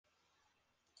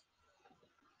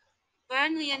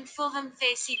Burnley and Fulham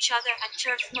face each other at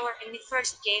Turf Moor in the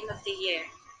first game of the year.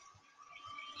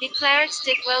 The Clares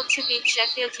did well to beat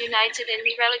Sheffield United in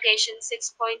the relegation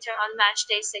six-pointer on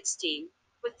matchday 16,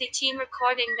 with the team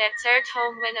recording their third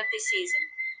home win of the season.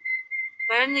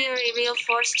 Burnley are a real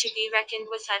force to be reckoned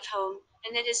with at home,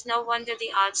 and it is no wonder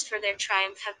the odds for their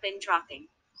triumph have been dropping.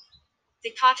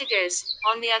 The Cottagers,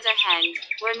 on the other hand,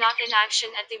 were not in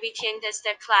action at the weekend as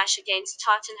their clash against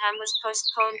Tottenham was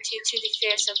postponed due to the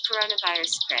fears of coronavirus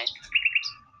spread.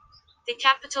 The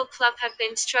capital club have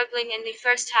been struggling in the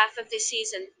first half of the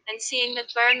season, and seeing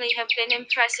that Burnley have been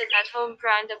impressive at home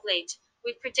ground of late,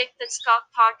 we predict that Scott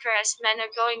Parker's men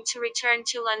are going to return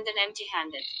to London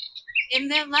empty-handed. In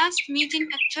their last meeting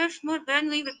at Turf Moor,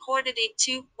 Burnley recorded a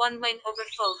 2-1 win over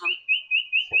Fulham.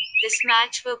 This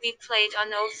match will be played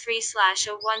on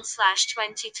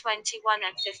 03/01/2021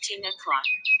 at 15 o'clock.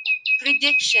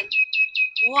 Prediction: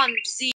 1-0.